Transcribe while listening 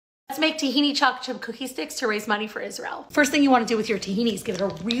Let's make tahini chocolate chip cookie sticks to raise money for Israel. First thing you want to do with your tahini is give it a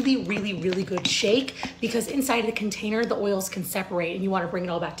really good shake, because inside the container, the oils can separate and you want to bring it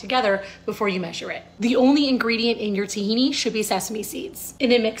all back together before you measure it. The only ingredient in your tahini should be sesame seeds.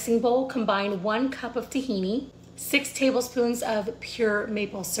 In a mixing bowl, combine 1 cup of tahini, 6 tablespoons of pure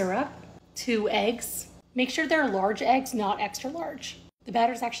maple syrup, 2 eggs. Make sure they're large eggs, not extra large. The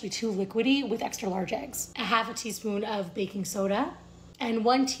batter is actually too liquidy with extra large eggs. A half a teaspoon of baking soda, and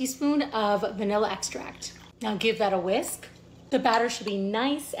 1 teaspoon of vanilla extract. Now give that a whisk. The batter should be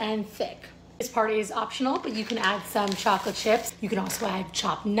nice and thick. This part is optional, but you can add some chocolate chips. You can also add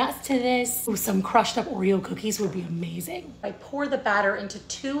chopped nuts to this. Ooh, some crushed up Oreo cookies would be amazing. I pour the batter into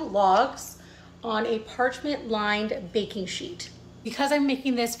 2 logs on a parchment lined baking sheet. Because I'm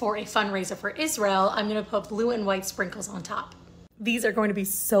making this for a fundraiser for Israel, I'm gonna put blue and white sprinkles on top. These are going to be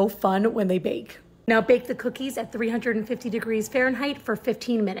so fun when they bake. Now bake the cookies at 350 degrees Fahrenheit for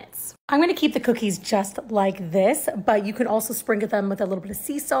 15 minutes. I'm gonna keep the cookies just like this, but you can also sprinkle them with a little bit of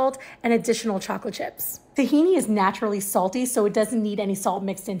sea salt and additional chocolate chips. Tahini is naturally salty, so it doesn't need any salt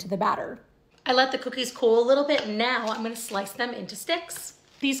mixed into the batter. I let the cookies cool a little bit. Now I'm gonna slice them into sticks.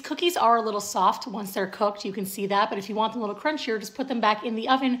 These cookies are a little soft once they're cooked, you can see that, but if you want them a little crunchier, just put them back in the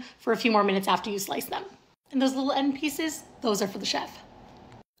oven for a few more minutes after you slice them. And those little end pieces, those are for the chef.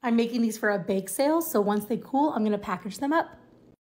 I'm making these for a bake sale, so once they cool, I'm gonna package them up.